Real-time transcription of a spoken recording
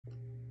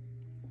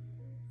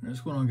What's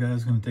going on,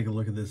 guys? Going to take a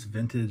look at this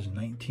vintage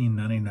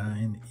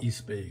 1999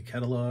 Eastbay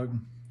catalog.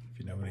 If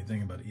you know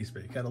anything about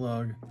Eastbay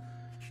catalog,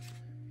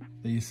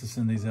 they used to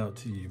send these out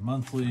to you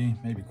monthly,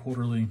 maybe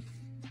quarterly,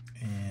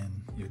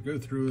 and you'd go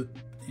through it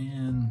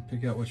and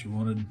pick out what you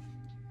wanted.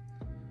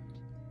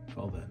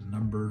 Call that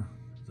number.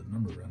 There's a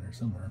number around there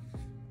somewhere.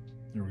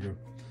 There we go.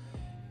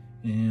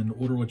 And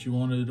order what you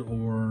wanted,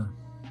 or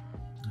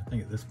I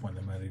think at this point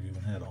they might have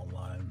even had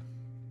online.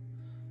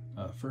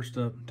 First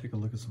up, take a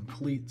look at some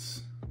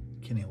cleats.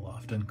 Kenny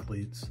Lofton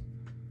cleats,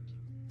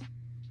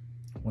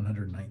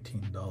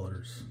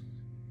 $119.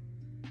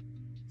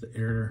 The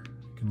air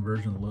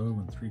conversion low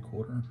and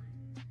 3/4.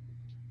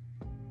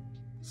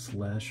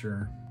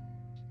 Slasher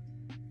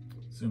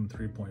zoom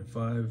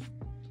 3.5.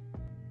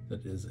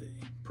 That is a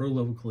pro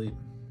level cleat.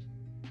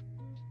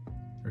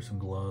 There's some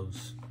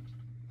gloves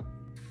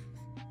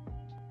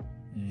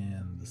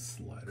and the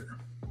slider.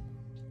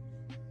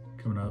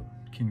 Coming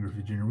up, Ken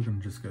Griffey Jr. We're going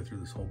to just go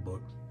through this whole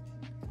book.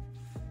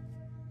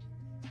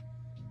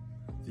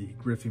 The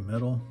Griffey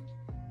Metal,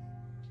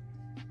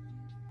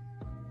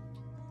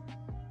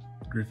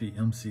 Griffey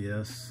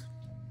MCS,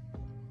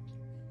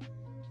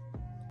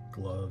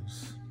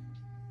 gloves,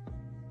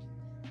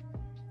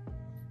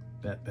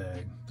 bat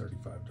bag,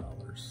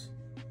 $35.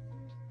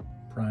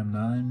 Prime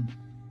 9,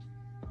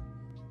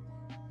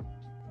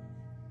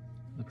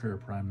 the pair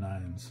of Prime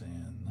 9s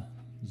and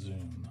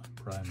Zoom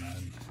Prime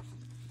 9.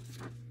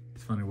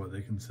 It's funny what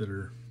they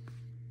consider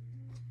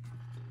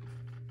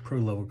pro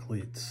level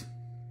cleats.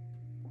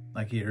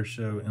 LAKEY Air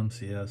Show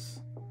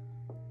MCS.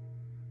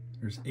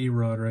 There's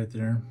A-Rod right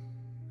there.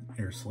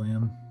 Air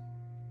Slam.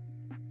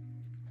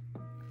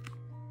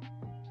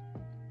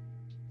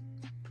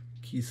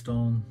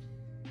 Keystone.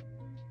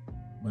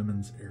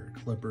 Women's Air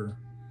Clipper.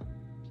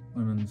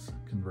 Women's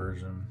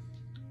Conversion.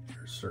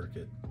 Air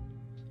Circuit.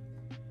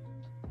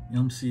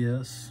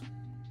 MCS.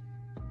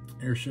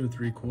 Air Show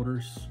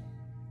 3/4.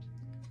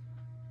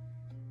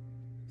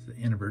 It's the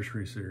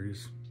Anniversary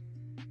Series.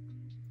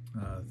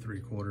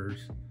 3/4.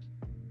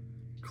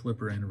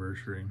 Clipper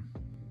Anniversary,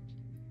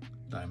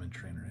 Diamond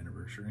Trainer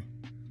Anniversary.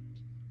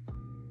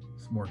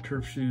 Some more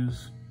turf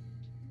shoes.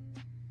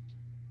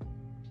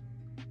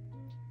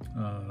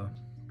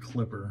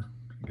 Clipper,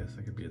 I guess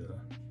that could be the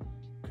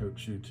coat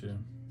shoe too.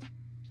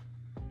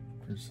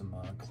 There's some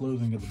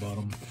clothing at the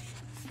bottom.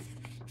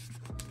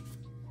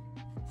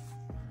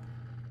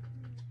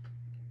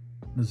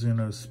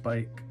 Mizuno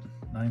Spike,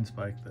 9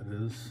 Spike that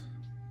is.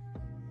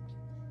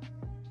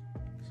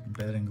 Some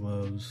batting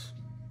gloves.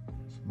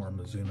 More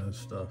Mizuno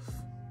stuff.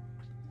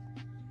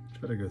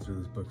 Try to go through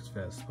this book as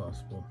fast as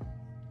possible.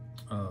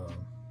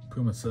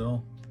 Puma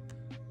Cell.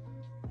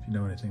 If you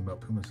know anything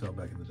about Puma Cell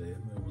back in the day,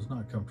 it was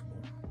not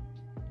comfortable.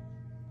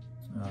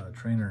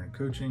 Trainer and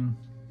coaching.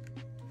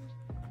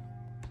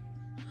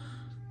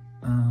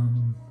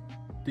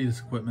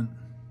 Adidas equipment.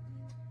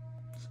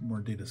 Some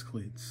more Adidas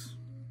cleats.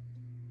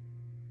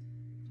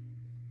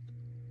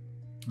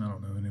 I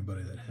don't know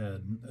anybody that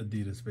had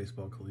Adidas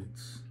baseball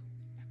cleats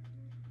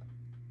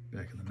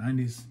back in the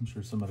 90s. I'm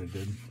sure somebody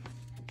did.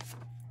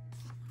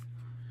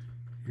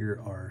 Here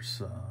are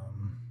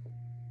some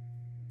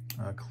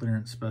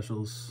clearance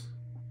specials.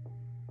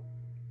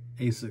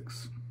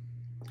 Asics.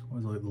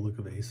 Always like the look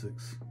of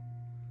Asics.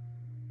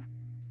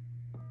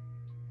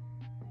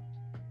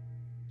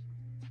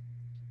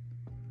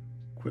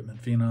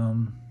 Equipment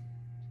Phenom.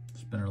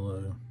 Spinner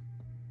low.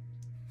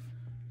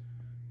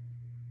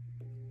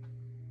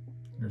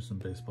 Here's some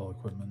baseball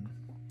equipment.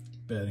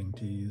 Batting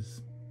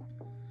tees.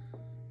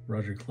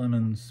 Roger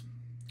Clemens,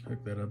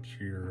 hook that up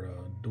to your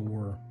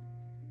door,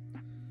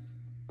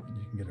 and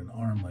you can get an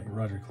arm like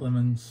Roger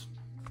Clemens.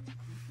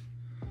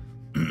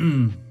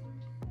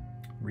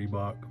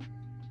 Reebok.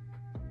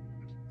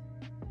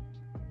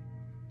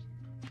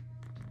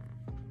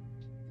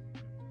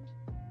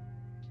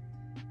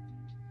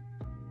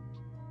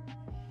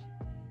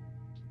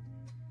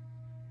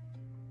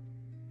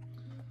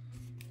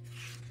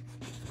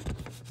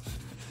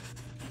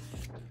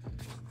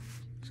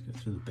 Let's get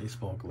through the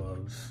baseball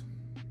gloves.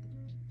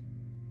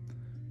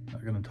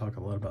 Not going to talk a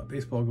lot about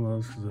baseball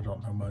gloves because I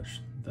don't know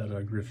much.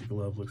 That Griffey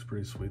glove looks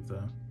pretty sweet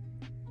though.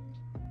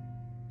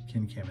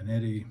 Ken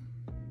Caminetti.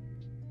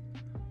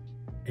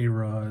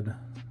 A-Rod.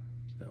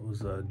 That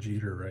was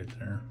Jeter right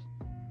there.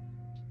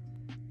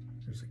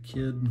 There's a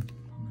kid. I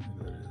don't know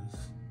who that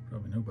is.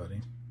 Probably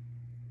nobody.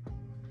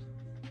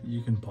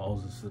 You can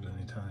pause this at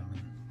any time,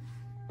 and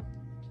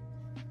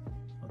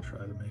I'll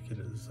try to make it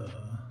as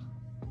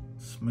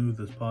smooth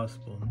as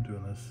possible. I'm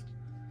doing this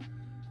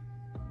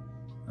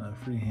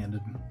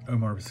free-handed.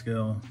 Omar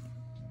Vizquel.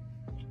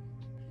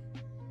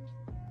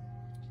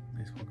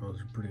 Baseball gloves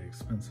are pretty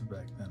expensive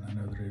back then. I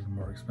know they're even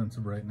more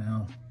expensive right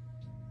now.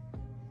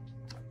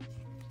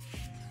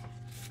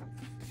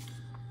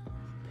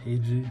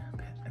 Page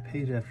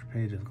after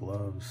page of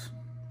gloves.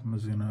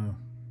 Mizuno.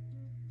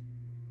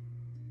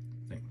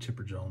 I think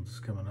Chipper Jones is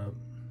coming up.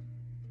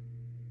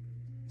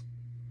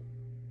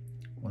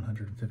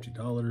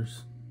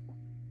 $150.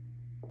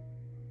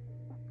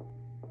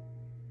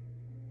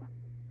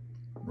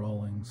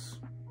 Rawlings.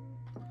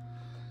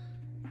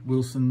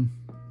 Wilson,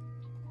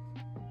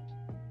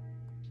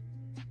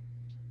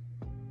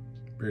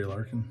 Barry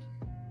Larkin.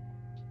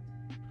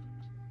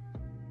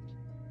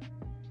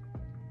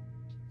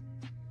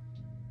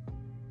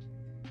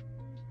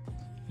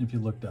 If you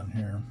look down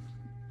here,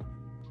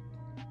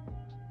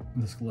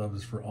 this glove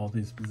is for all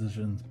these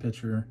positions: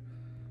 pitcher,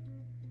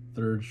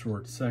 third,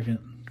 short, second,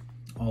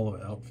 all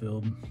of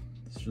outfield.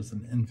 It's just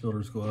an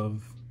infielder's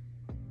glove.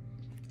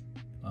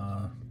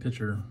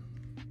 Pitcher,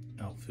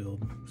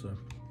 outfield, so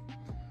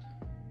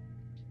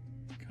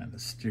kind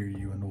of steer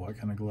you into what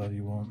kind of glove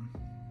you want.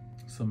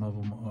 Some of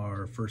them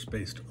are first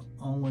base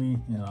only,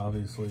 and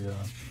obviously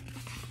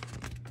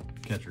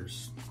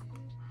catchers.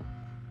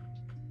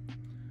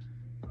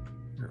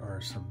 There are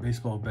some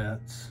baseball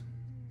bats.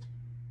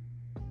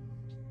 So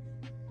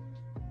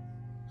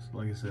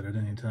like I said, at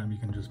any time you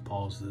can just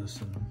pause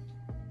this and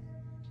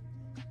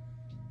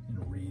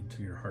read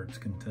to your heart's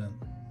content.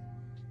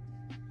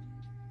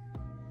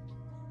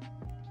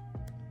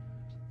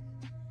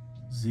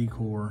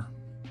 Z-Core,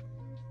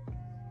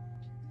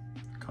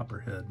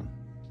 Copperhead,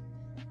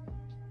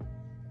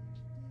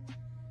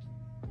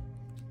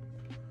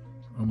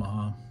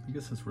 Omaha. I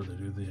guess that's where they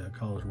do the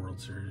College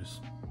World Series.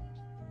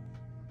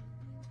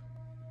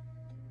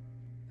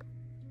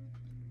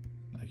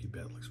 Nike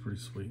bat looks pretty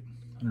sweet.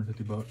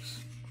 150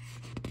 bucks.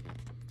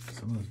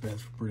 Some of those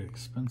bats were pretty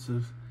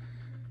expensive.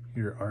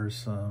 Here are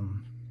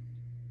some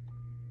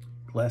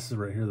glasses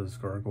right here, those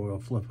gargoyle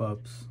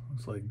flip-ups.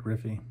 Looks like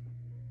Griffey.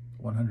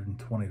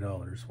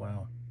 $120,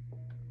 wow.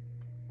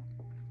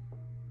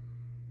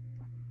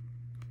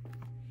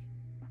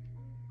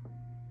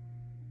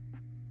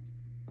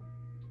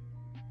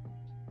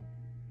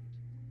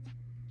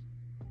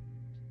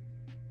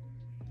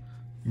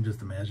 You can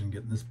just imagine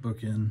getting this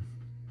book in.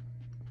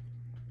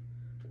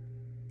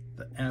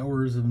 The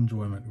hours of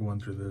enjoyment going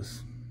through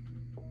this.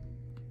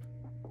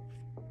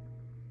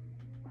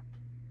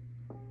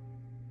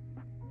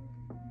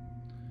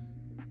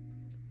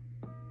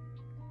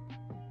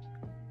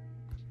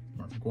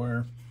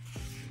 McGuire.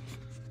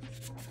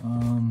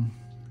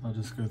 I'll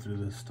just go through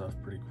this stuff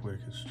pretty quick.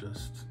 It's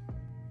just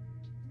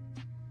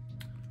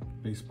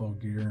baseball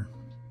gear,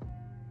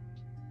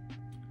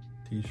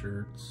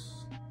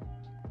 t-shirts,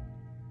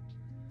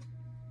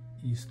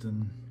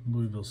 Easton,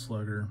 Louisville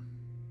Slugger,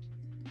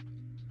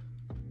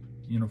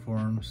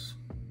 uniforms,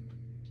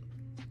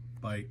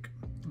 bike.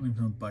 I don't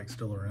even know if the bike's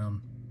still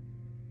around.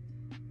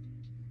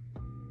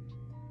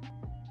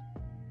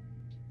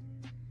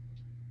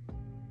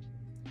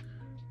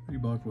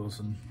 Reebok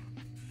Wilson.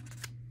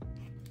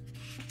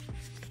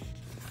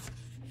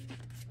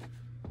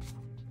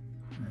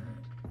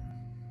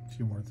 A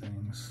few more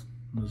things.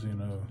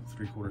 Mizuno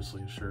 3/4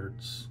 sleeve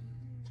shirts,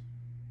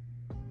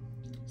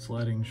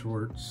 sliding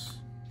shorts,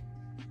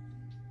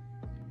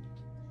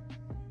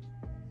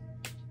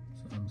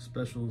 some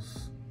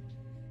specials.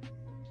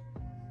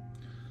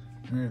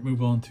 All right,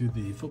 move on to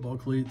the football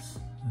cleats.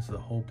 This is a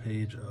whole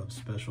page of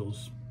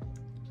specials.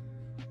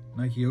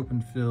 Nike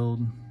Open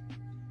Field,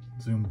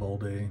 Zoom Ball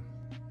Day,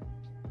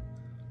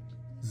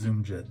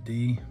 Zoom Jet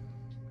D,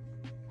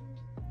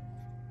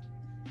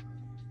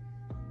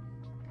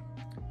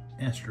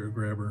 Astro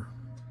Grabber,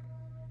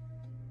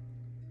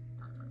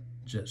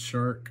 Jet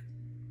Shark,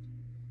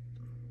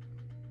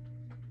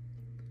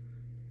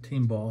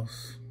 Team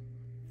Boss,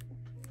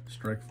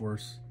 Strike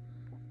Force,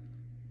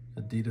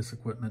 Adidas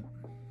Equipment,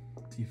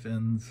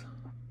 T-Fins,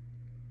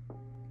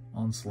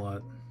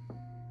 Onslaught,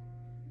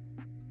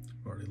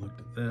 I've already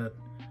looked at that,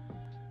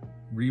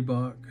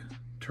 Reebok,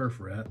 Turf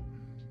Rat,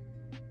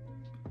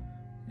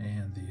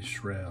 and the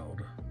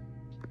Shroud.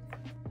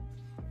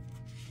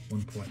 At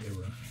one point they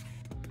were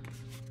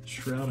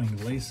shrouding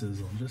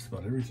laces on just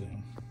about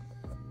everything.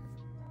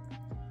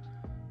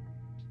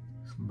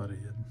 Somebody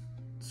had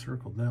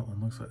circled that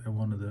one. Looks like they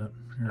wanted that.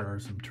 Here are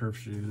some turf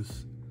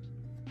shoes.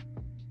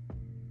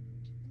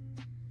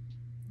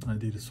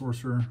 Adidas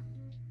Sorcerer,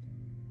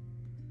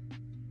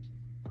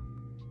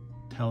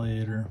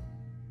 Taliator,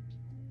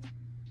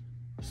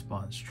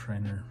 Response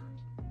Trainer,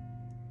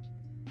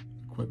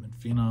 Equipment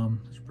Phenom.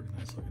 It's pretty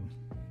nice looking.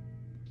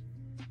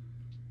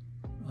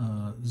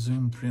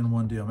 Zoom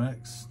 3-in-1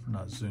 DMX,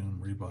 not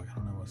Zoom, Reebok, I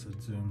don't know why I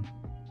said Zoom.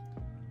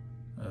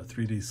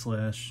 3D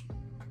Slash,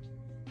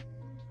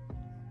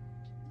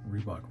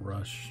 Reebok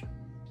Rush,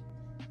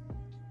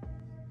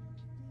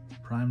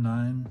 Prime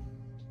 9,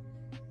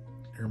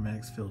 Air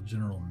Max Field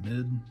General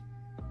Mid,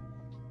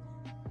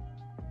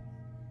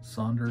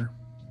 Sunder,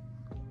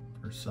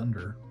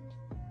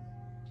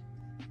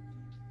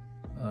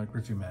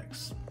 Griffey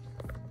Max,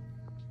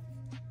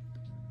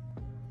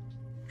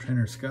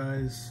 Trainer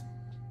Skies.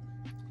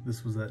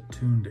 This was that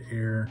tuned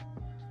air.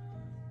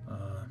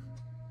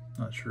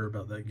 Not sure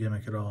about that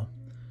gimmick at all.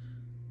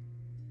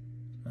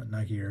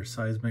 Nike Air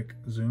Seismic,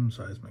 Zoom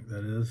Seismic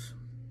that is.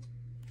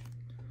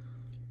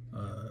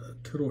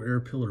 Total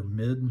Air Pillar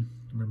Mid.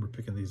 I remember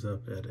picking these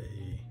up at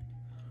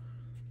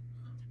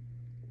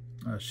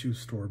a shoe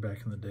store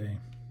back in the day.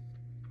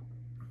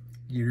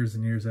 Years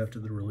and years after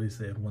the release,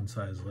 they had one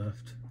size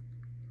left.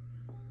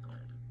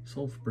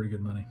 Sold for pretty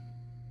good money.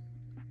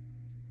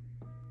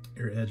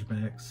 Air Edge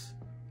Max,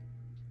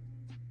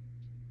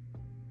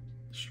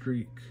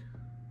 Streak,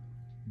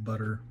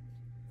 Butter,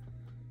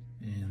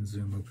 and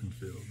Zoom Open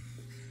Field.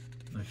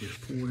 Nike Air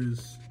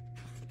Poise.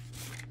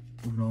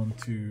 Moving on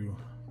to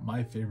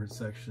my favorite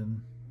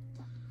section.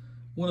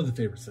 One of the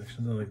favorite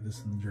sections. I like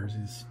this in the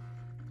jerseys.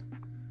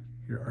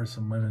 Here are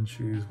some women's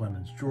shoes.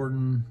 Women's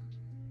Jordan.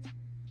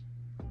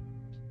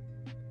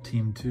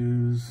 Team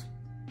 2s.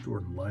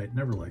 Jordan Light.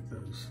 Never liked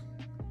those.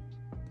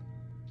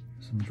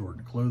 Some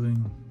Jordan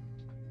clothing.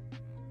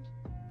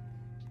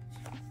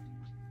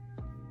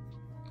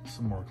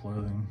 Some more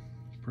clothing.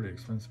 Pretty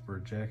expensive for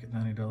a jacket.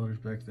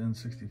 $90 back then.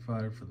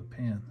 $65 for the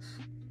pants.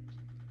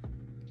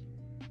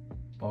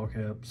 Ball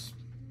caps.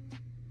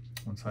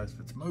 One size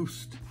fits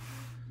most.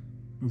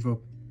 Move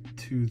up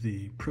to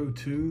the Pro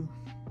 2.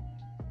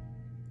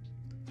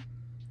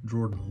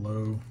 Jordan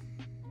Low.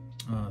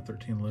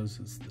 13 Lows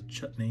is the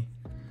chutney.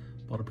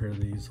 Bought a pair of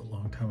these a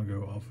long time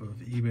ago off of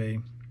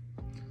eBay.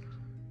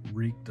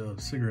 Reeked of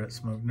cigarette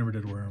smoke. Never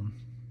did wear them.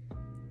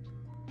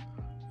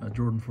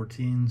 Jordan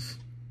 14s.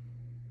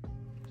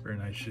 Very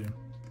nice shoe.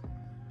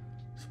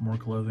 Some more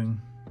clothing.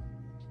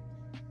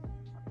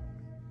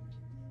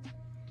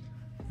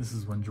 This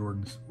is when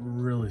Jordans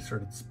really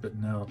started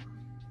spitting out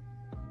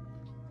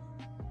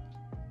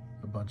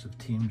a bunch of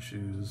team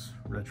shoes.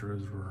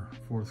 Retros were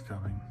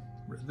forthcoming.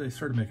 They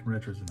started making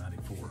retros in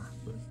 '94,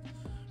 but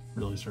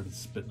really started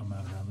spitting them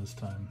out around this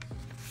time.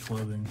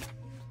 Clothing.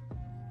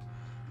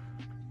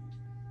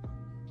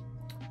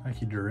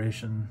 Nike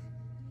Duration.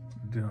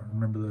 I do not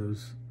remember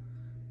those.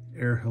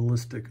 Air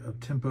Holistic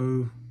Up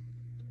Tempo.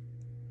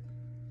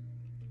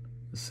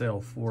 The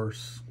Sail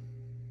Force.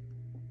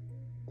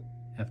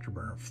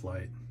 Afterburner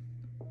Flight.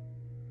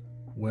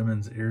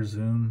 Women's Air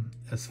Zoom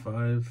S5. I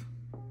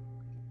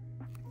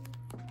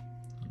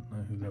don't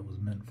know who that was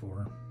meant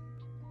for.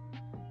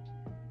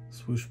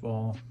 Swoosh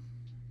Ball.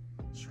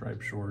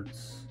 Striped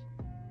shorts.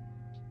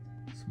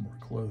 Some more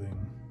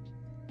clothing.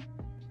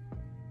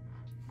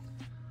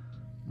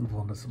 Move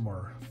on to some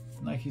more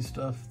Nike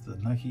stuff. The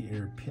Nike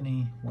Air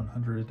Penny,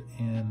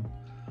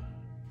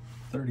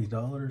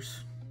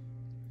 $130.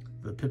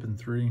 The Pippin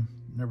 3,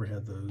 never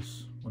had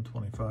those,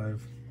 $125.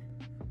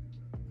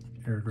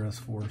 Air Grass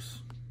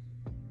Force.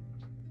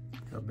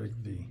 How big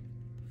the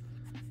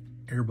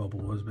air bubble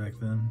was back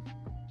then.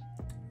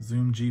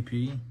 Zoom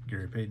GP,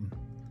 Gary Payton.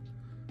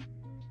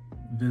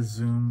 Viz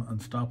Zoom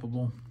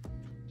Unstoppable.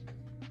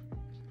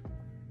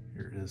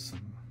 Here is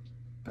some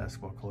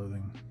basketball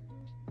clothing.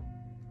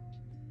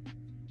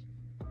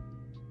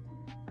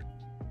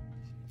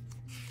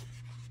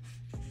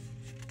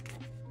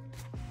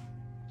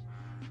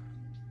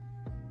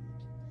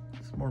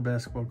 Some more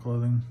basketball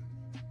clothing.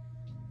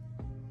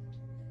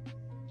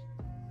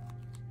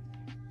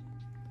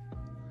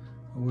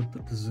 I would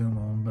put the zoom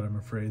on, but I'm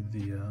afraid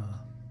the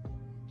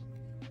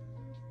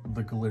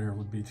glare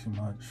would be too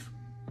much.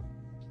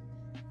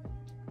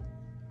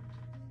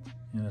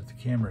 And if the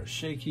camera is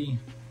shaky,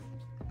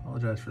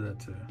 apologize for that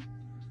too.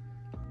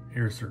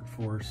 Air Cert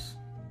Force.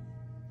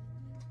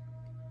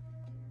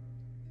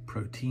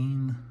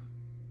 Protein.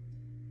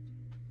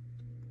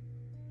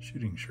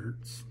 Shooting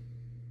shirts.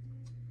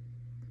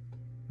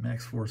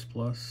 Max Force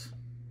Plus.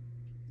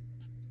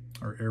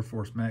 Or Air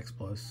Force Max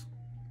Plus.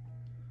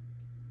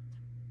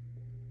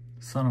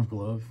 Son of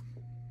Glove,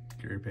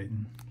 Gary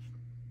Payton.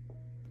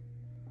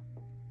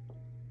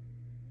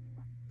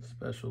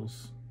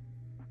 Specials.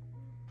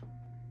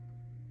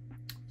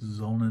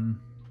 Zonin.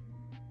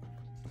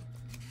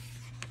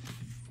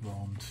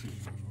 On to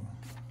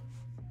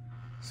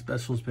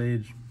specials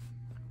page.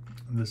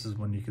 This is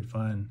when you could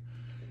find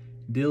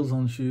deals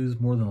on shoes.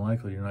 More than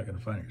likely, you're not going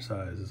to find your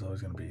size. It's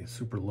always going to be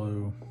super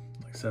low,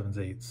 like 7s,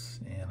 8s,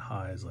 and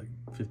highs like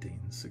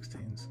 15s,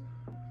 16s.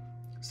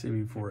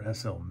 CB4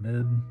 SL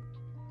Mid.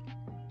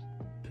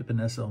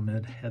 Pippin SL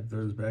Mid, had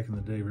those back in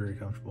the day, very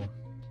comfortable.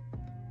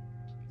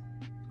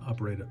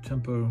 Operate Up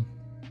Tempo.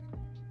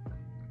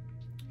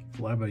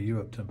 Fly By You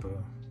Up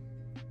Tempo.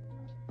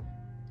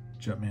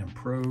 Jumpman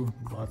Pro,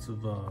 lots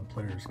of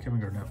players. Kevin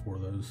Garnett wore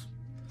those.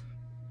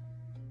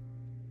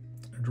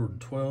 Jordan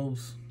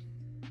 12s.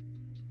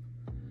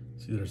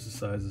 See, there's the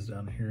sizes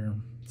down here.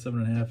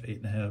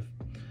 7.5, 8.5,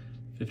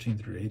 15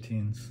 through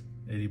 18s,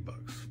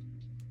 $80.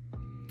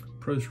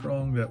 Pro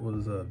Strong, that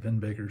was a Vin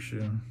Baker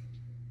shoe.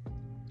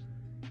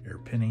 Air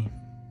Penny.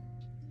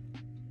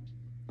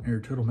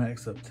 Air Total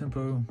Max Up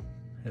Tempo.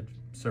 Had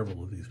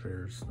several of these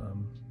pairs.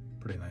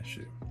 Pretty nice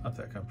shoe. Not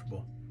that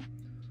comfortable.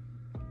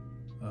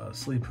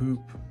 Sleep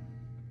Hoop.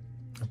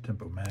 Up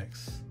Tempo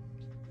Max.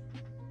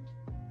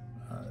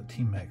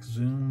 Team Max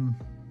Zoom.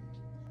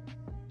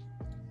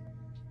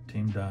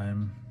 Team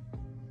Dime.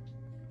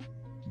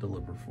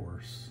 Deliver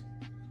Force.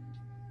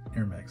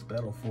 Air Max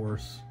Battle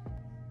Force.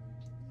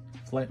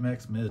 Flight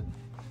Max Mid.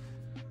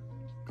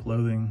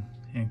 Clothing.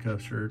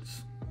 Handcuff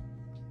shirts.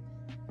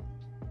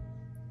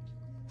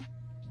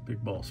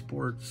 Big Ball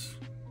Sports.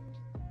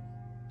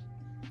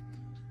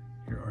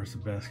 Here are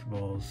some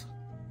basketballs.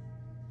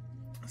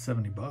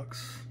 $70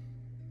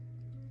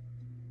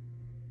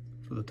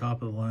 for the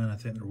top of the line. I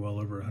think they're well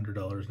over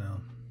 $100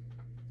 now.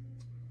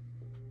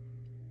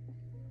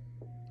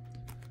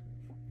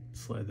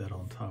 slide that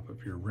on top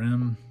of your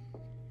rim.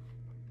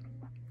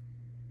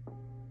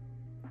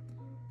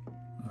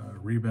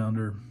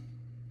 Rebounder.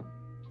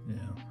 Yeah,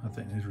 I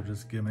think these were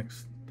just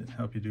gimmicks. Didn't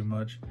help you do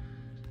much.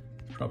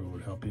 Probably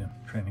would help you.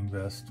 Training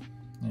vest.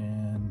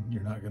 And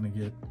you're not going to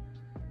get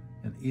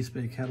an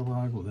Eastbay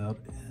catalog without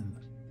an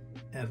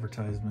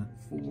advertisement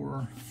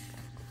for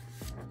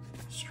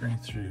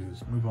strength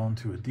shoes. Move on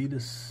to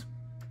Adidas.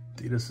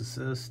 Adidas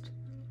Assist.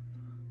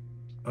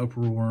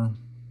 Uproar.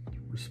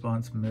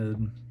 Response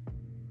Mid.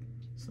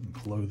 Some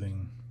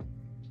clothing.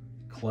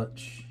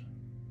 Clutch.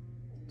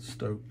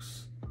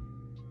 Stokes.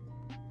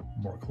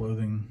 More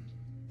clothing.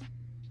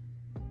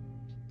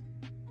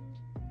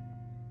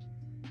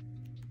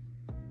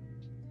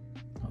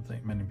 I don't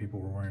think many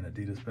people were wearing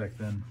Adidas back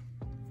then.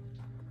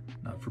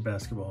 Not for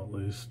basketball, at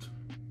least.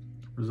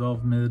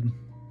 Resolve Mid.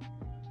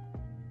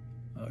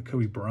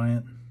 Kobe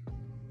Bryant.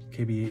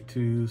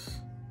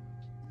 KB82s.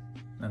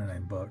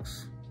 99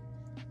 bucks.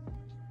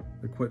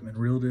 Equipment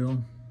Real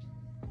Deal.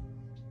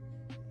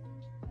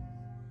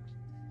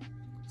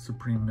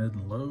 Supreme Mid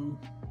and Low.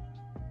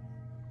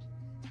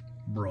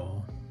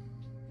 Brawl.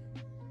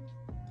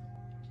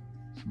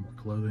 Some more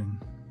clothing.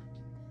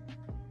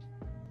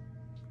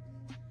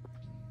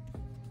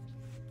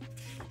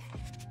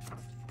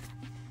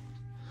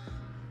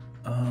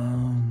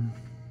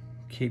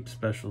 Cape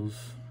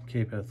Specials,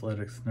 Cape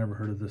Athletics. Never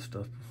heard of this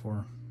stuff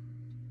before.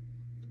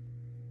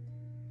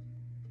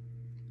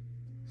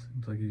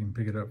 Seems like you can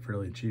pick it up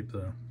fairly cheap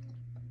though.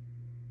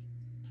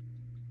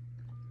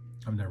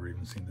 I've never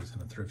even seen this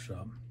in a thrift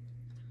shop.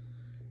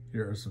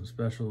 Here are some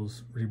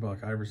specials.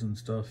 Reebok Iverson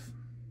stuff.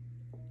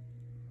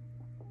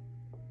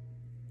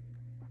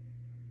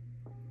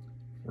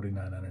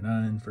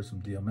 $49.99 for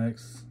some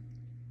DMX.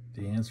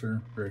 The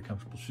Answer, very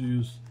comfortable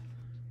shoes.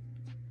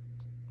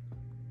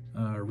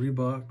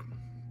 Reebok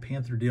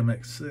Panther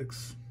DMX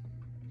 6.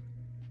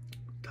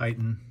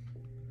 Titan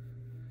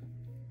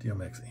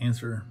DMX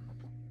Answer.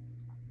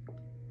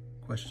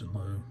 Question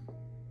Low.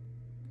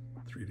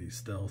 3D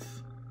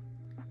Stealth.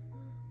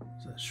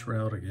 Is that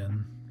Shroud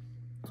again?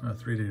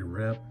 3D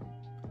Rep.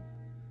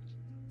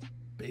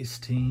 Base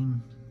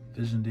Team.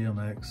 Vision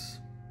DMX.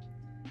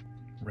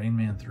 Rain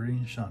Man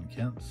 3, Sean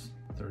Kemp's,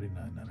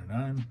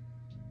 $39.99.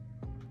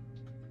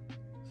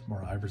 Some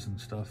more Iverson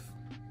stuff.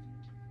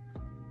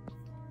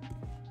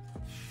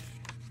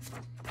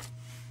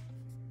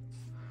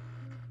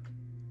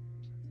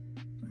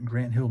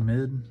 Grant Hill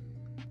Mid.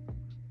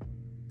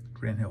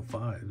 Grant Hill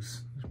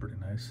 5s, that's pretty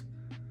nice.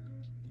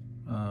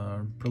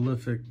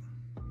 Prolific,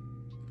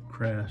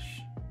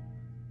 Crash,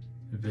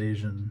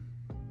 Evasion,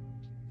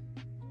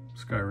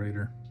 Sky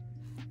Raider.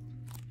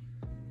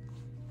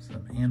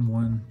 Some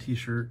And1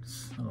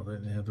 t-shirts. I don't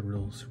think they have the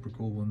real super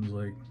cool ones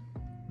like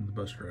the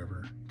Bus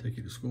Driver, Take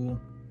You to School.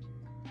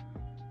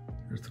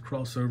 There's the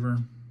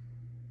Crossover,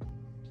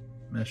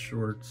 Mesh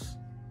Shorts,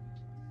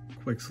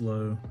 Quick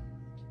Slow.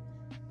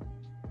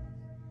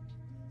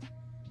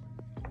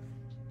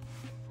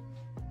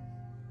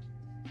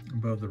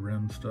 Above the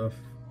rim stuff.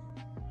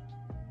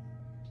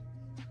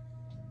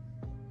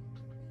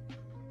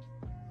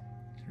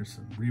 Here's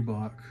some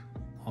Reebok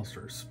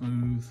All-Star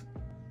Smooth,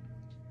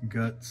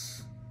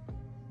 Guts,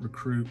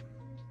 Recruit,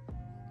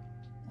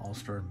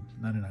 All-Star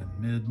 99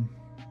 Mid,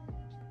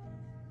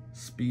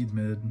 Speed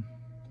Mid,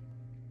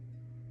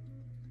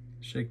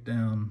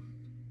 Shakedown,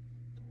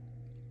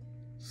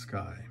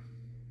 Sky.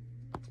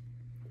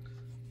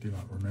 Do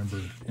not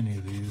remember any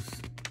of these.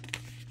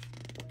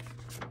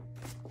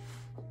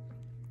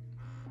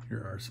 Here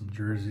are some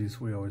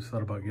jerseys. We always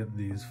thought about getting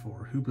these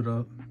for Hoop It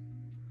Up.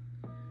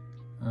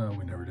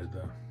 We never did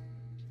though.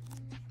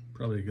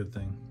 Probably a good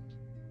thing.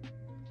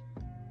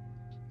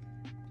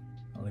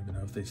 I don't even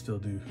know if they still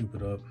do Hoop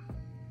It Up.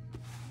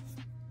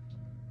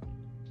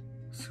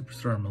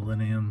 Superstar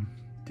Millennium,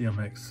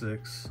 DMX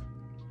 6,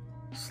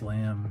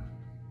 Slam,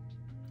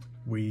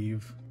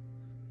 Weave,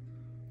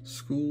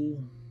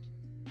 School,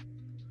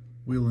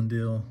 Wheel and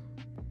Deal,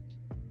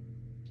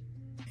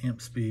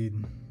 Amp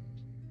Speed,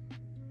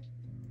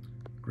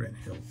 Grant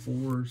Hill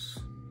 4s,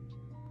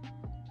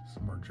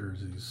 some more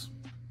jerseys.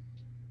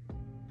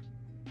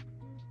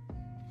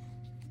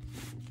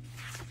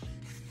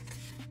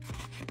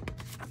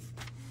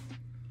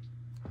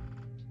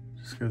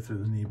 Just go through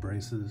the knee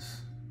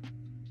braces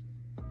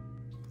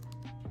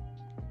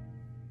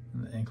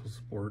and the ankle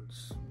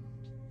supports.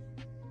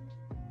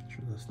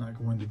 Sure that's not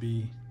going to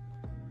be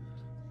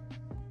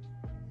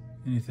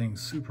anything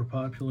super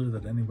popular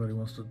that anybody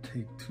wants to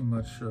take too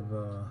much of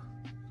a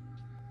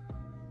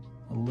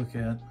look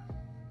at.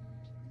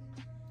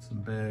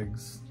 Some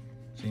bags,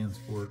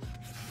 JanSport.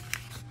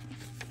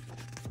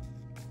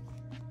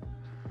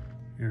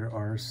 Here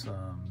are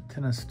some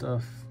tennis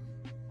stuff,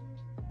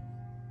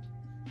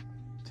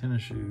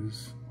 tennis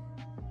shoes,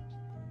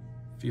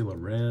 Fila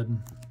Red,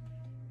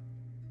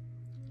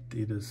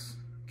 Adidas,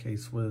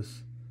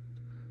 K-Swiss,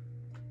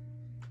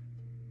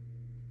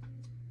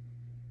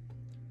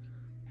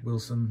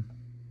 Wilson,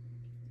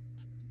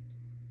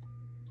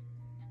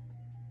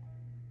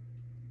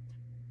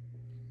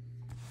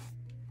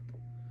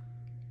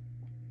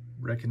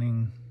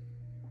 Reckoning.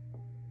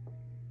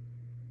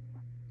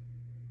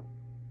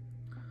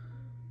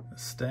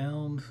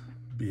 Astound,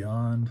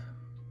 Beyond.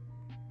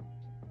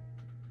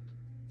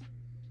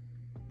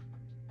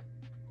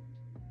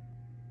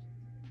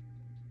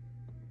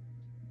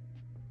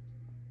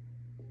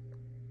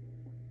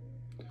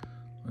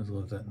 I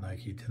love that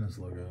Nike tennis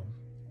logo.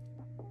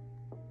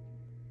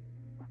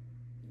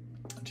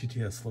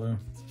 GTS low.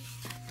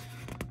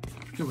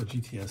 I forget what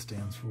GTS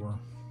stands for.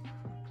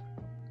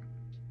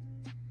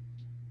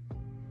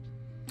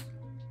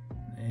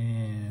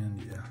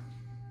 And yeah,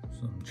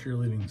 some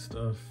cheerleading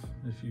stuff.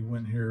 If you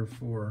went here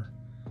for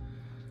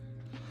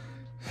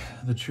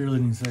the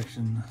cheerleading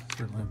section,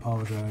 certainly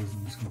apologize.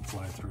 I'm just gonna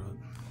fly through it.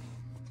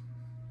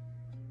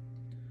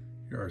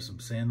 Here are some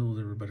sandals.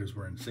 Everybody's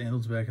wearing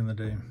sandals back in the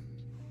day.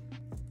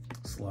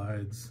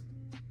 Slides,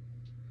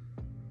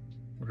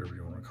 whatever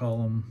you want to call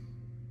them.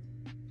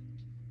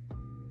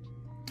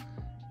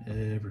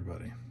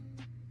 Everybody.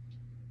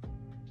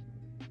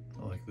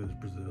 I like those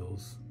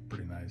Brazils,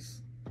 pretty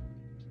nice.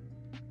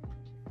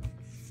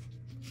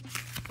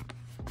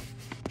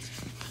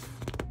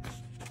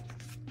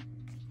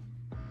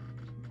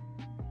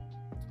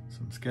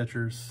 Some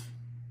Skechers,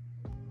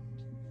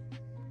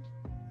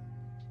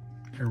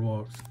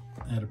 Airwalks.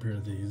 I had a pair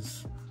of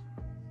these.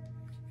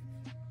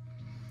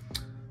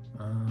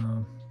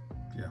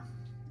 Yeah,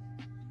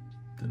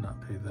 did not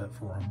pay that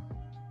for them.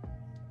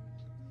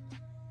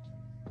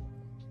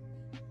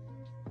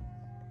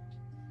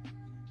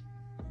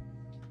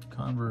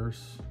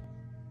 Converse,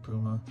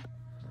 Puma,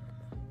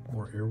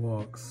 more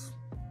Airwalks,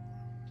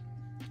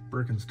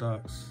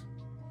 Birkenstocks,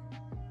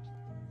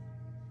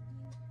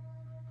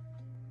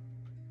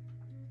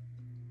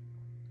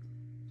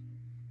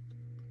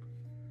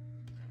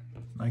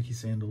 Nike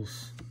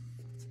sandals,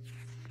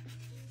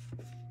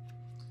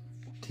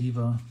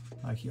 Teva,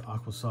 Nike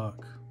Aqua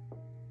Sock,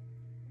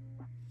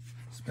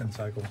 Spin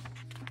Cycle.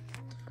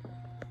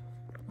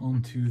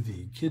 On to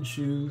the kid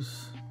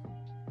shoes.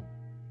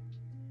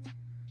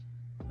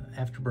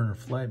 Afterburner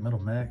Flight Metal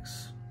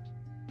Max.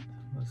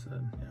 What's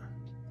that?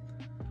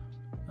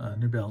 Yeah.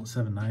 New Balance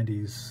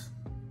 790s,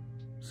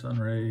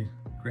 Sunray,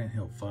 Grant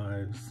Hill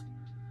 5s,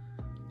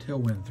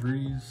 Tailwind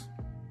 3s,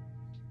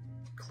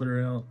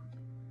 Clear Out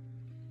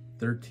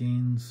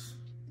 13s,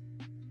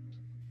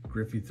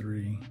 Griffey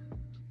 3,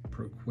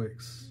 Pro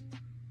Quicks,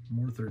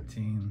 more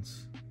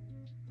 13s.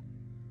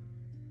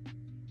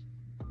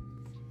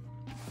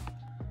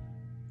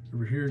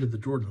 Over here to the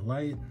Jordan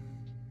Light,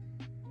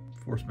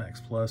 Force Max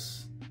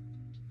Plus,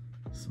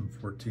 some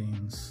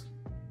 14s,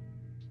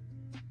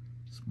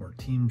 some more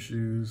team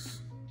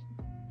shoes,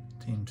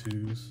 team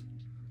 2s,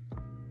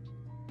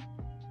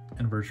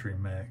 Anniversary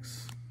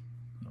Max.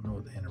 I don't know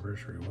what the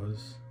anniversary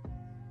was.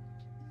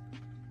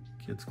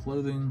 Kids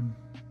clothing,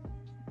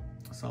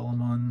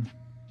 Solomon,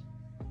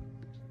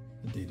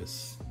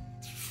 Adidas.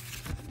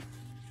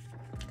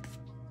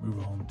 Move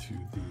on to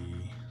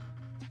the,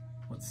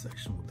 what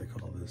section would they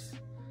call this?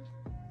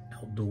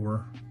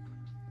 Outdoor.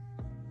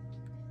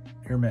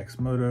 Air Max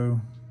Moto,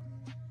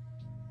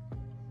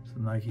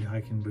 some Nike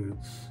hiking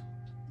boots,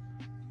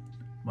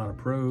 Moto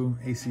Pro,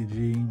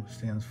 ACG, which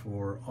stands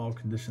for All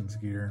Conditions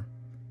Gear,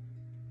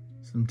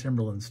 some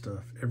Timberland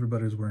stuff.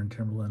 Everybody's wearing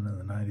Timberland in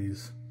the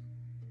 90s.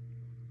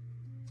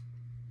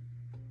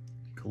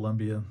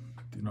 Columbia,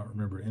 do not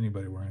remember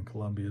anybody wearing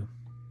Columbia.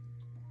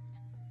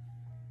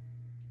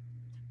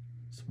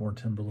 Some more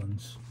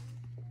Timberlands.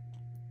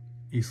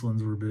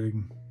 Eastlands were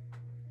big.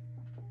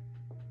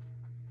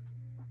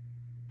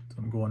 So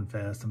I'm going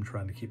fast. I'm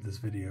trying to keep this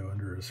video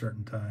under a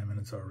certain time, and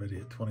it's already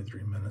at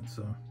 23 minutes.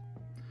 So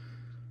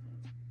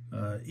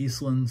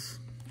Eastlands,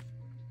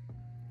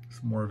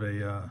 it's more of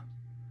a, I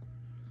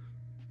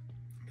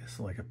guess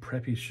like a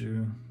preppy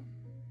shoe.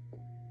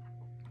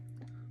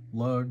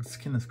 Lugs,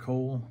 Kenneth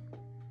Cole.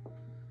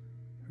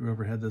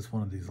 Whoever had this,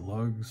 one of these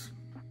lugs.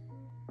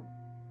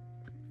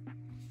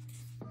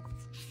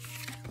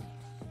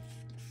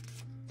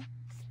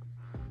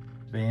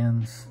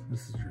 Vans,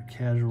 this is your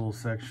casual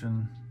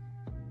section.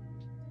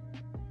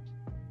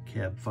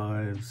 Cab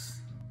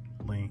 5s,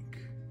 Link,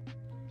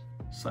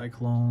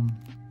 Cyclone,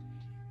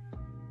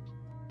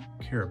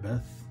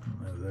 Carabeth, I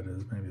don't know who that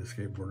is, maybe a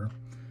skateboarder.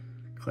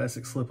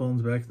 Classic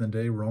slip-ons back in the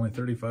day were only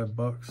 35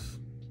 bucks.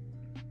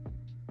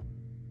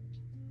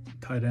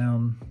 Tie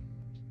down,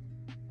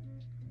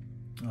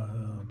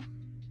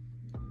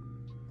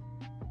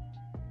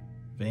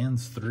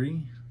 Vans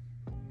 3,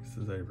 this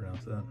is how you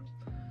pronounce that.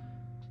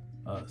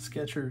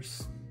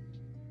 Skechers,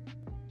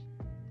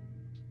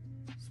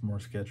 some more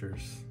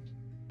Skechers.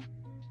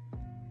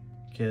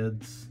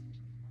 Kids,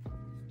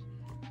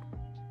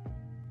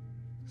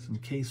 some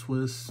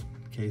K-Swiss.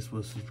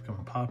 K-Swiss was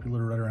becoming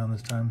popular right around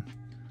this time.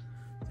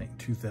 I think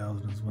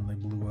 2000 is when they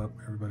blew up.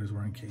 Everybody's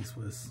wearing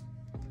K-Swiss.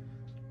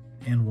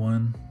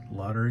 N1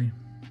 Lottery,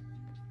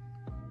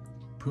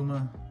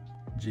 Puma,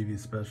 GV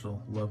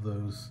Special, love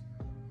those.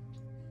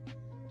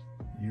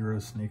 Euro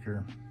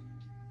sneaker,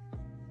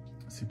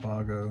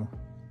 Cipago.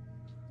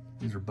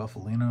 These are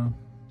Buffalino.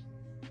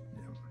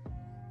 Yep.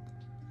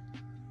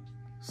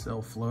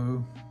 Cell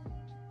Flow,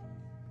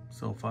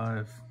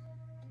 XL5.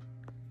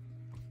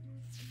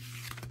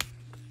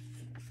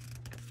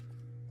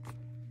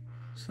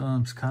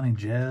 Some Scotty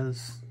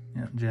Jazz,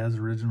 yeah, Jazz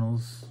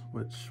Originals,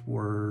 which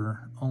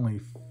were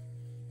only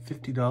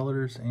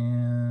 $50,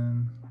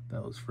 and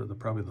that was for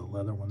probably the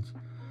leather ones.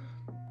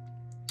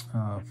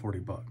 40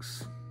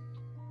 bucks.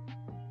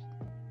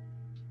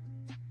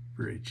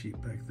 Very cheap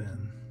back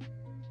then.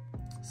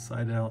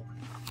 Side Out,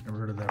 never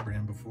heard of that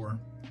brand before.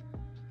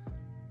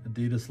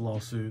 Adidas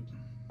Lawsuit.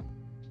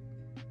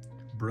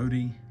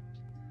 Brody,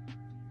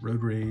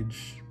 Road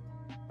Rage,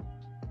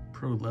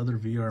 Pro Leather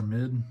VR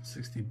Mid,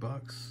 60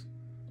 bucks.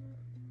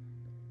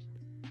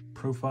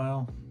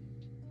 Profile,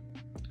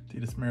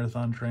 Adidas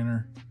Marathon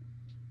Trainer,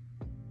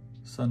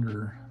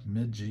 Sunder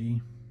Mid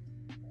G,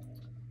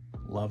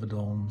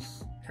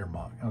 Lavadomes,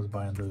 Airmock. I was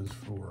buying those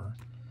for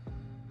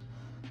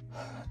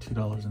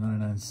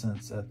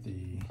 $2.99 at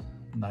the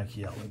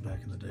Nike outlet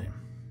back in the day.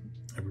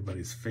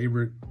 Everybody's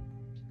favorite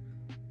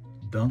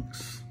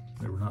Dunks.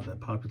 They were not that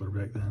popular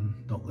back then.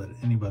 Don't let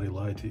anybody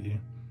lie to you.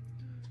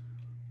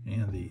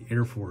 And the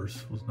Air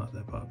Force was not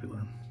that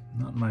popular.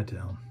 Not in my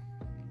town.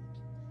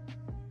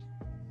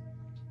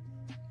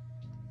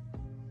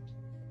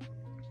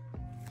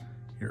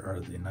 Here are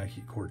the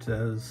Nike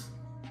Cortez,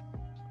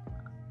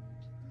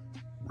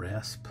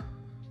 Rasp,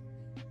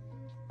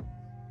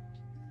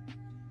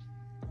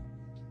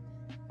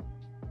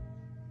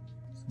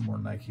 some more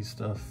Nike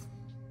stuff,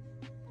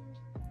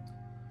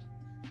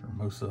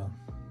 Hermosa,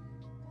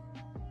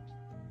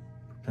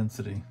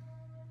 Propensity,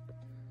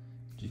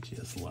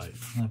 GTS Lite.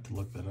 I have to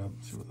look that up,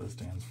 see what that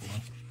stands for.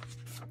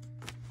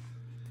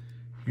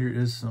 Here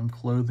is some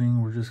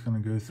clothing we're just going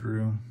to go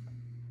through.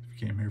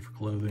 If you came here for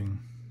clothing,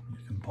 you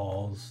can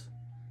pause.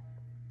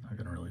 I'm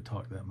not going to really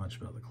talk that much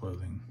about the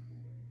clothing.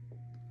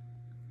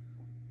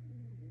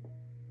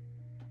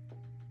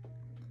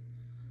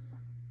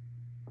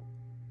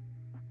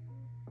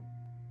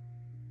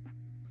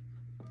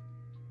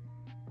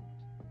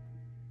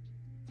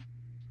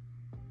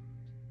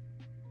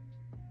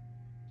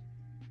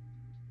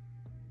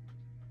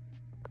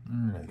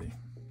 Alrighty.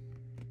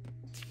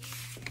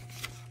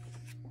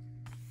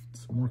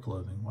 Some more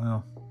clothing.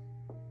 Wow.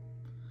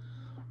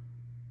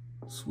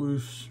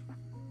 Swoosh.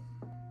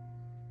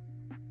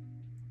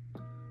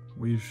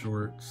 Weave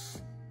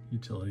shorts.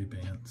 Utility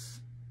pants.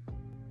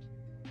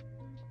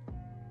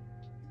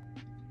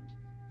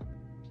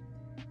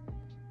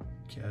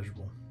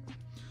 Casual.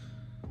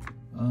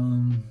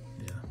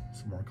 Yeah,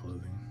 some more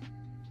clothing.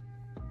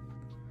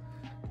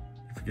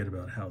 You forget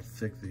about how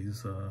thick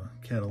these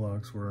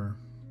catalogs were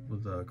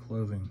with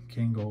clothing.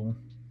 Kangol.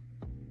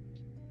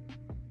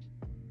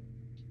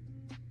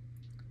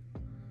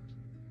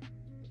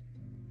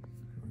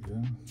 There we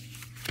go.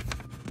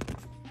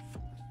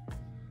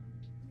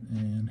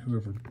 And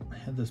whoever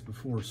had this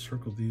before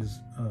circled these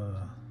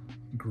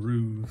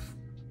Groove.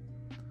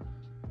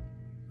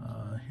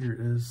 Here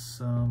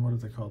is, what do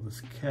they call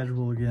this?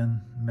 Casual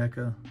again,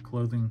 Mecca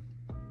clothing.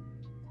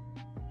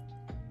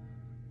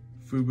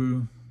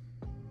 Fubu,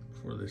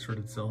 before they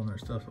started selling their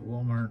stuff at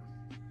Walmart.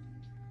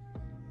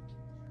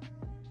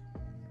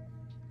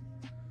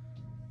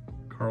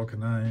 Carl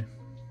Kanai,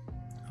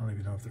 I don't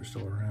even know if they're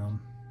still around.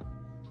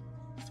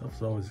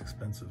 Stuff's always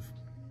expensive.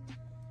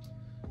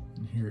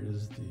 And here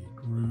is the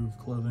Groove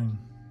clothing.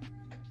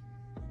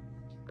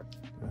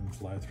 Go ahead and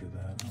fly through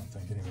that. I don't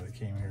think anybody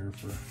came here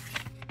for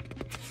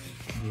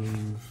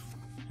Groove.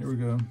 Here we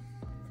go.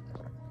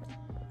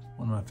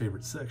 One of my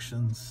favorite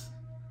sections.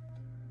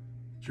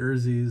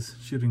 Jerseys,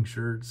 shooting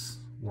shirts,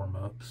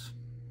 warm-ups.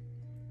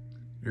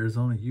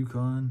 Arizona,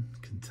 Yukon,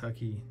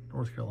 Kentucky,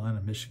 North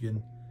Carolina,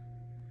 Michigan,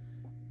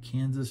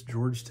 Kansas,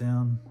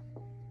 Georgetown.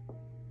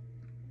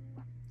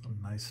 Some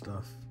nice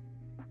stuff.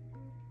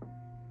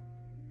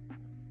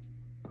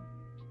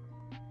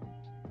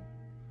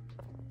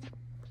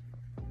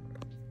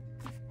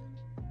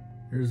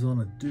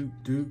 Arizona,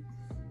 Duke,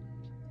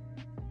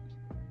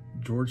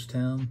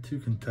 Georgetown, 2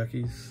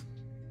 Kentuckys,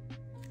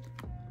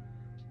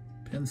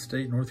 Penn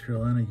State, North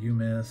Carolina,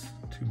 UMass,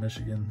 2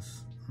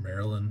 Michigans,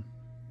 Maryland,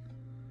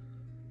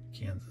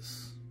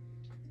 Kansas.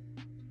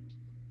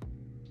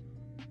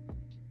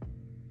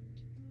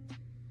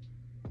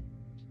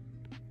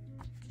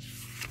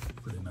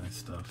 Pretty nice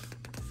stuff.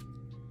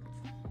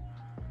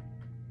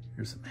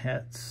 Here's some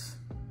hats.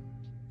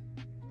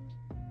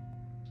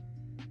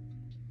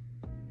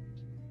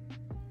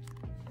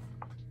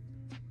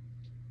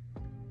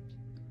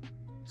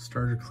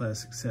 Starter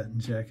Classic satin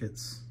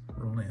jackets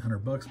were only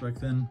 $100 back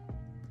then.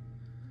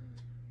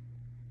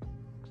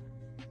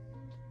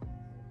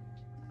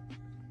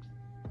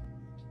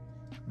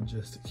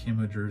 Majestic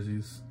camo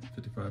jerseys,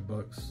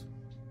 $55.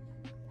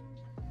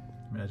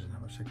 Imagine how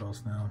much they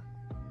cost now.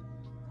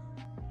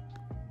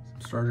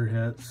 Some starter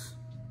hats,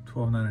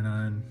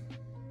 $12.99.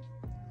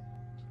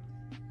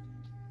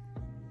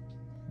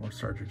 More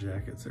starter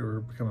jackets. They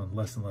were becoming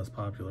less and less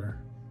popular.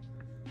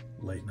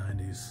 Late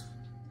 90s.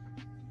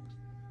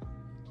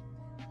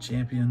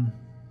 Champion.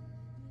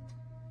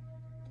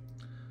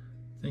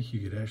 I think you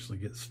could actually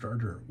get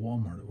starter at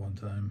Walmart at one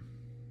time.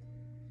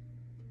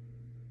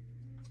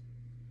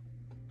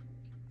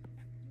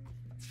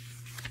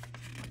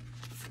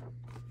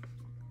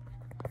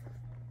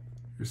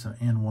 Here's some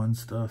N1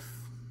 stuff.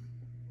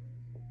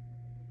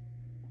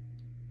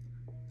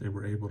 They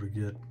were able to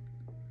get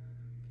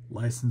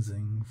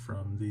licensing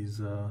from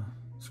these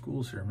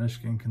schools here: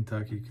 Michigan,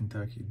 Kentucky,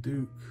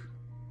 Duke.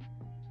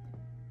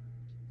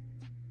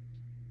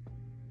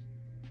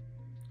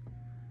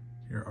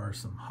 Here are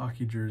some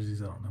hockey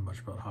jerseys. I don't know much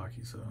about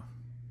hockey, so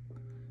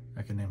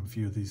I can name a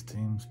few of these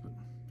teams, but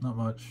not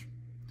much.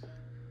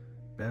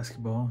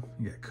 Basketball,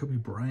 you got Kobe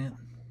Bryant,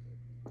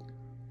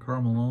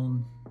 Karl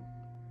Malone,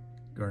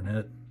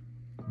 Garnett,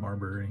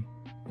 Marbury,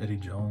 Eddie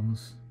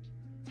Jones,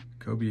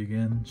 Kobe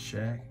again,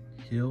 Shaq,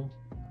 Hill,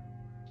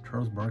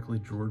 Charles Barkley,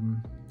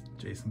 Jordan,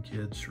 Jason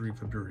Kidd,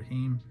 Sharif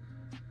Abdur-Rahim,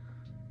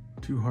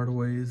 two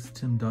Hardaways,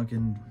 Tim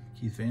Duncan,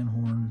 Keith Van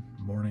Horn,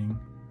 Mourning,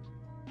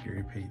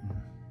 Gary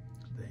Payton,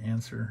 The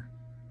Answer,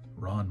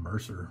 Ron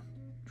Mercer,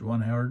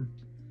 Juwan Howard,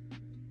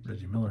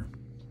 Reggie Miller.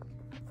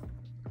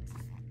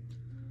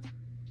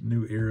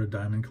 New Era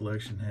Diamond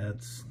Collection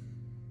hats.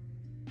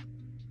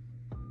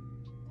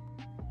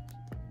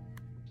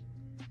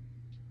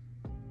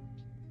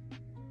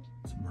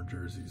 Some more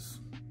jerseys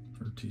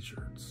or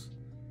t-shirts.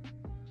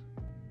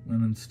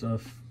 Women's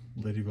stuff,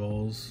 Lady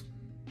Vols,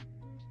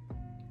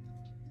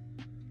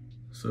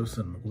 Sosa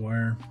and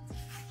McGuire,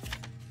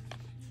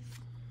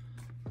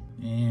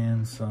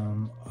 and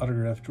some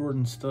autographed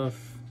Jordan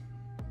stuff.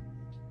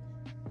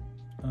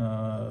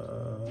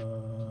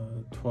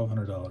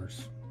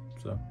 $1,200.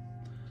 So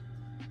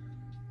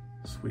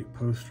sweet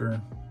poster,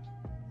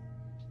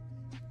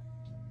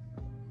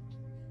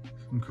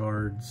 some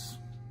cards,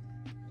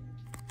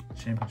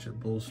 championship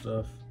bowl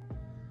stuff,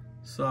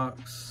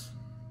 socks,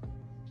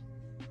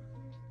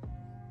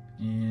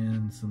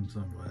 and some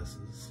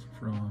sunglasses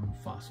from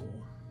Fossil.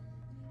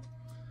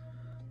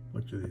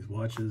 Looked at these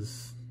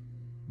watches,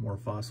 more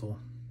Fossil.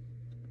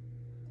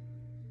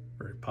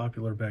 Very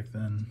popular back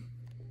then.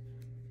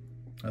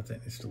 I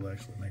think they still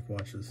actually make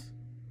watches.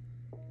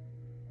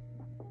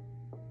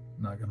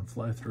 Not gonna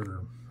fly through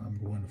it, I'm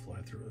going to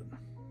fly through it.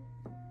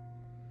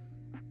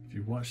 If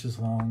you watch this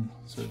long,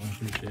 certainly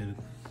appreciate it.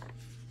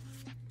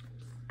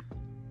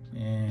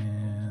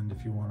 And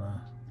if you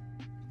wanna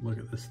look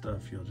at this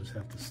stuff, you'll just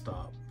have to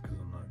stop, because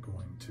I'm not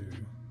going to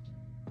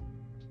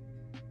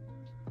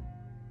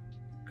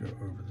go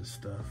over this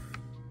stuff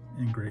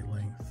in great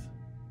length.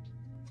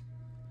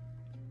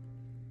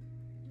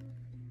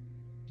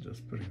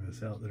 Just putting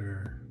this out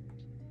there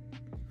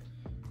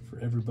for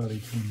everybody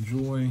to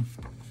enjoy.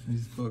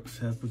 These books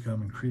have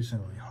become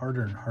increasingly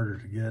harder and harder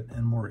to get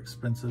and more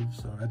expensive,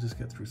 so I just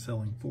got through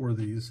selling 4 of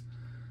these.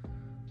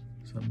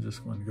 So I'm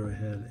just going to go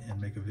ahead and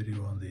make a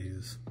video on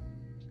these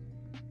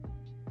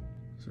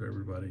so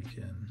everybody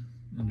can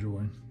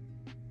enjoy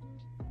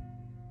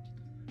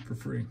for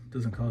free.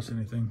 Doesn't cost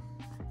anything.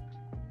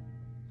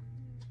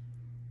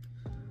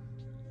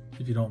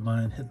 If you don't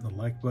mind hitting the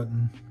like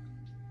button,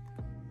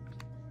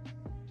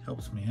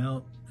 helps me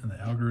out in the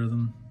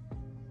algorithm.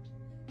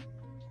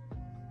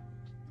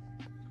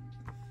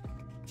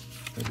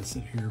 Had to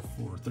sit here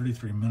for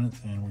 33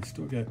 minutes and we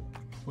still got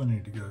plenty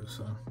to go.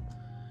 So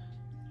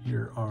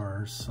here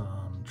are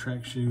some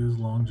track shoes,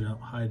 long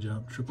jump, high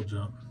jump, triple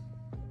jump.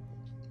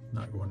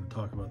 Not going to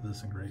talk about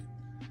this in great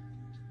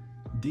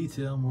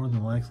detail. More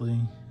than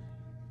likely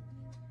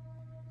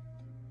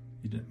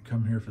you didn't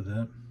come here for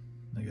that.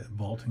 They got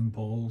vaulting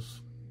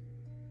poles.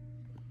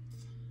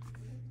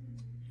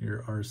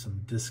 Here are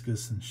some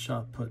discus and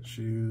shot put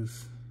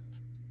shoes.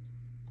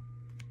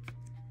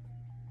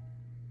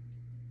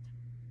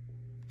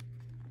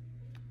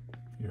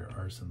 Here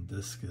are some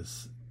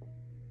discus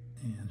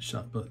and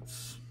shot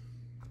puts.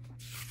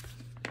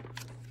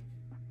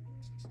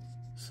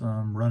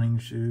 Some running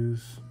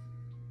shoes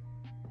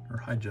or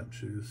high jump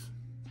shoes.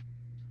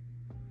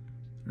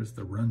 There's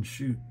the Run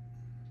Shoot.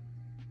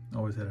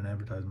 Always had an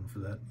advertisement for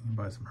that. You can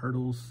buy some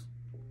hurdles.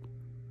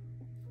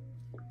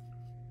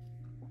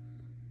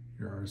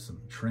 Here are some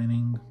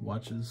training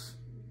watches.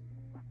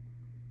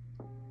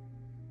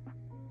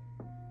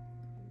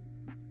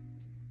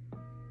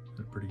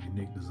 They're pretty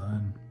unique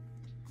design.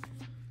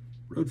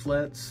 Road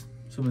flats.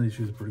 Some of these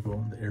shoes are pretty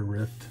cool. The Air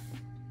Rift.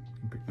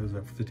 You can pick those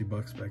up for 50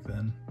 bucks back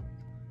then.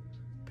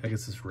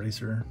 Pegasus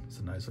Racer. It's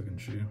a nice looking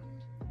shoe.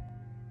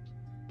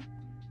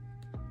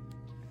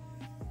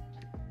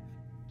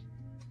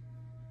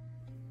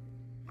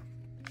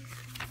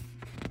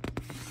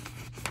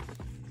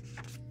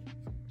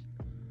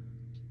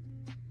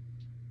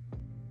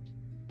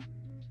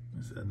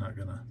 I'm not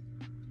gonna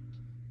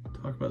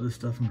talk about this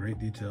stuff in great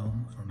detail.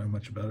 I don't know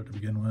much about it to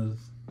begin with.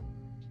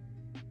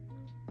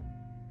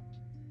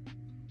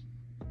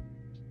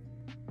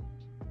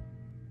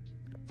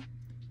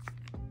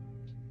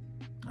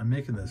 I'm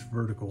making this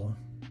vertical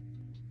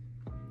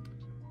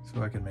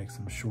so I can make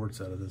some shorts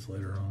out of this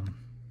later on.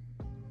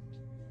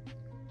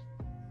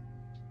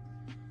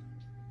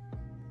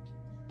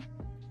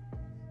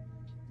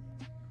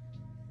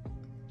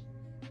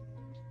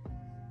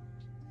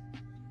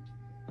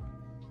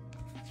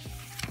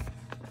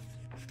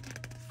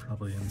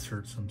 Probably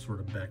insert some sort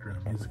of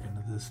background music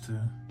into this too.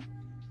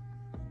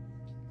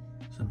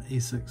 Some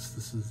Asics,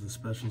 this is the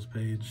specials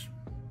page.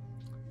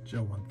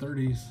 Gel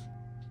 130s,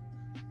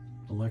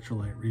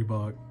 Electrolyte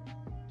Reebok,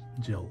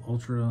 Gel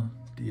Ultra,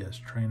 DS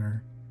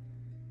Trainer,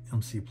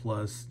 MC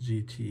Plus,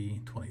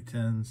 GT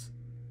 2010s,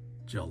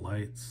 Gel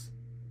Lights,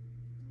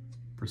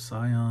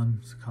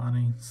 Procyon,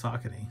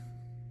 Saucony,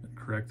 been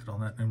corrected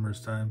on that numerous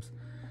times,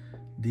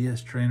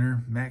 DS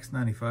Trainer, Max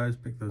 95s,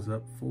 pick those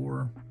up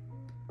for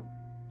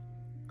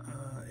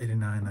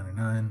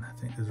 $89.99. I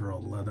think those are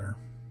all leather.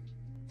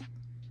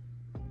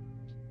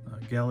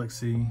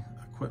 Galaxy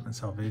Equipment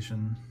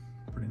Salvation,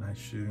 pretty nice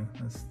shoe.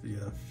 That's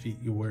the feet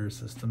you wear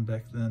system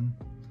back then.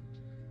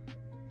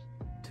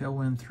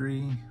 Tailwind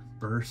 3,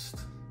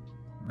 Burst,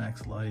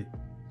 Max Light,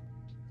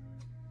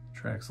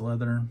 Trax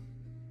Leather,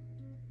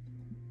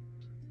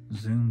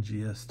 Zoom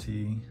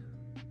GST,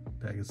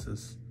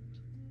 Pegasus,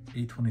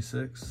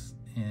 826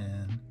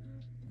 and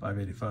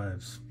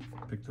 585s.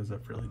 Picked those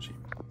up really cheap.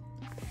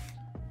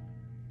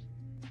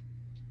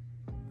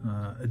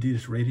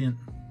 Adidas Radiant,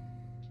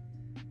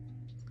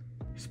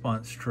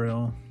 Response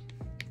Trail,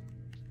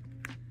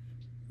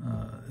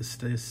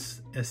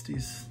 Estes, I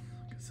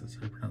guess that's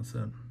how you pronounce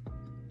that.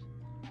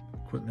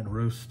 Equipment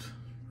Roost,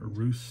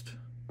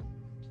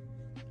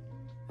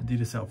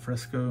 Adidas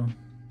Alfresco,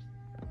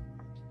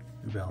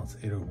 New Balance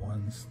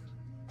 801s.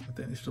 I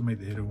think they still make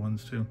the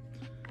 801s too.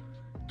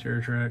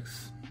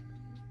 TerraTrax,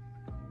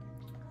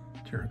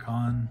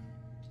 Terracon,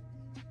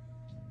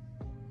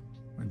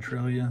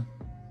 Ventralia,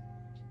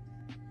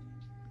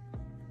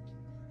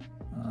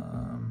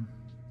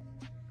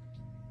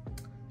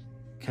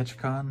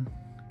 Ketchcon,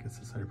 I guess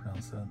that's how you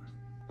pronounce that.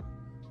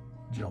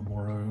 Gel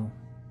Moro.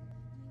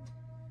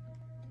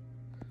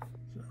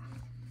 So,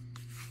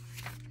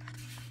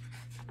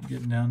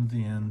 getting down to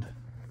the end.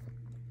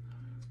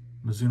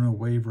 Mizuno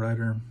Wave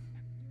Rider.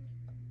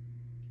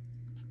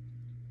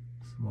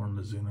 Some more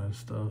Mizuno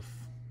stuff.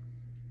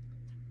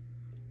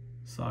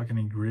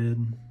 Saucony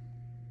Grid,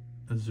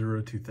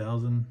 Azura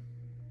 2000.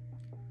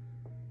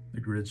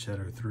 The Grid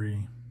Shadow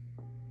 3.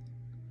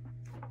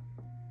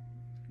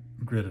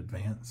 Grid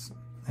Advance.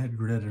 Had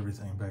grid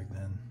everything back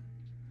then.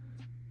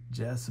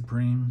 Jazz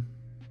Supreme,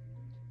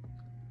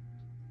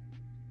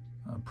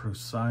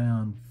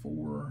 Procyon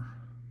 4,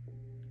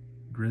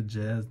 Grid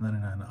Jazz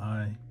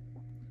 99i,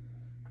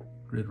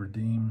 Grid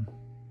Redeem,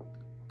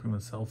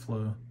 Puma Cell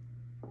Flow,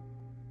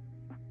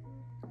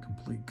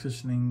 Complete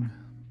Cushioning,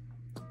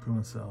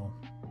 Puma Cell,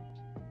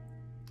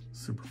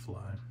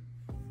 Superfly,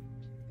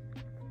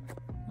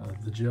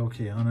 the Gel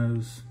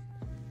Keanos,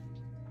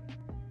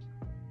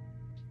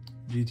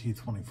 GT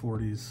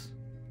 2040s,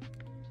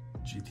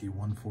 GT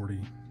 140,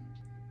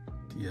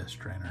 DS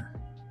Trainer,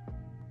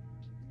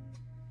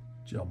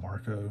 Gel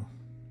Marco,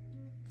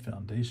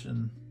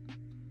 Foundation,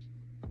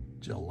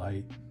 Gel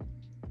Light,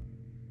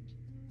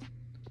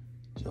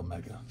 Gel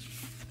Mega.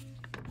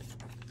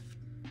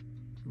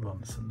 Move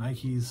on to some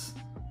Nikes,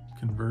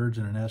 Converge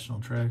International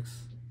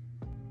Tracks,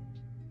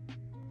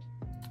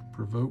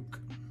 Provoke,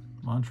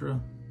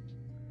 Mantra,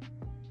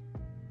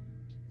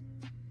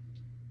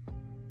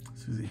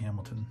 Susie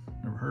Hamilton,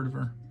 never heard of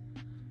her.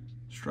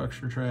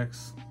 Structure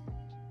Tracks,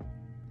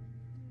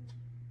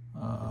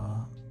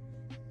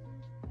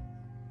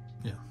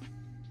 yeah.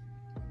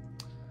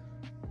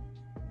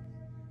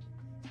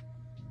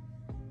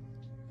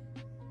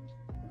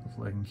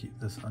 Hopefully I can keep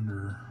this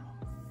under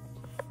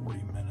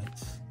 40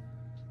 minutes.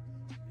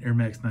 Air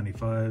Max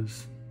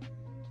 95s,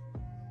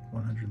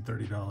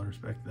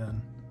 $130 back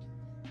then.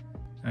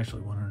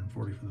 Actually $140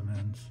 for the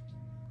men's.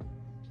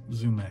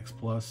 Zoom Max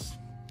Plus,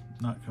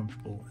 not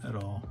comfortable at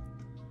all.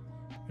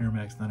 Air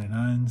Max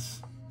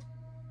 99s.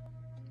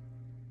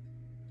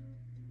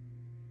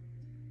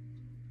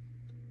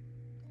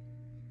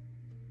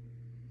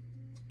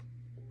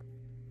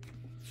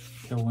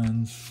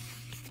 Tailwinds.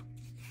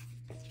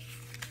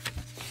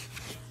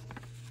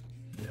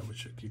 Yeah, we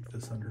should keep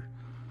this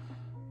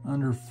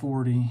under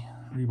 40.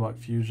 Reebok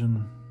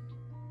Fusion.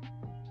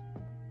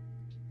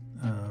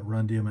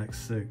 Run DMX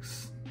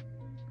 6.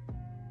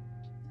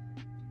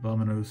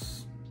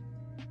 Vamoose,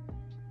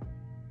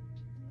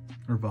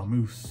 or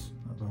Vamoose,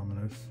 not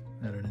Vamoose,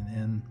 added an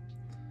N,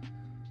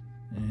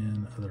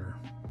 and other.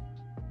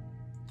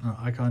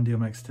 Icon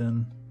DMX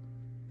 10,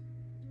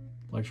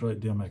 Electrolyte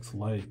DMX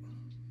Lite,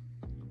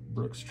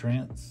 Brooks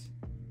Trance,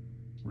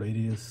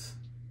 Radius,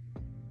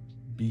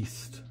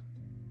 Beast,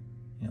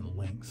 and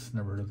Lynx.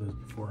 Never heard of those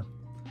before.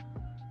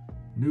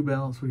 New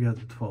Balance, we got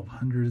the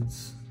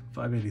 1200s,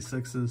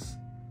 586s,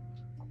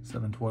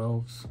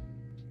 712s,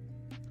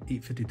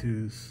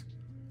 852s,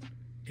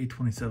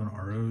 827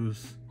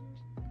 ROs,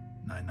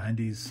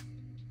 990s.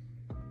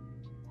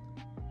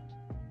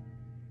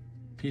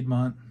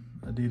 Piedmont,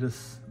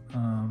 Adidas,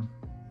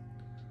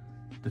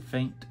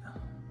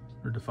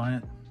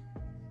 Defiant,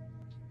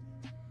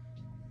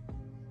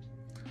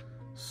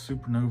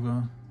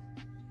 Supernova,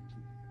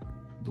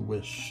 The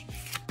Wish,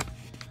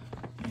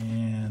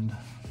 and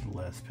the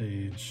last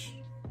page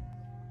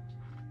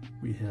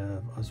we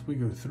have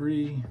Oswego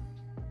 3,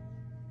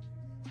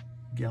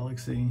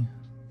 Galaxy,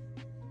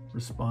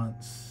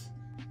 Response,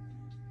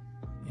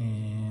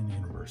 and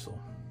Universal.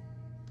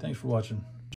 Thanks for watching.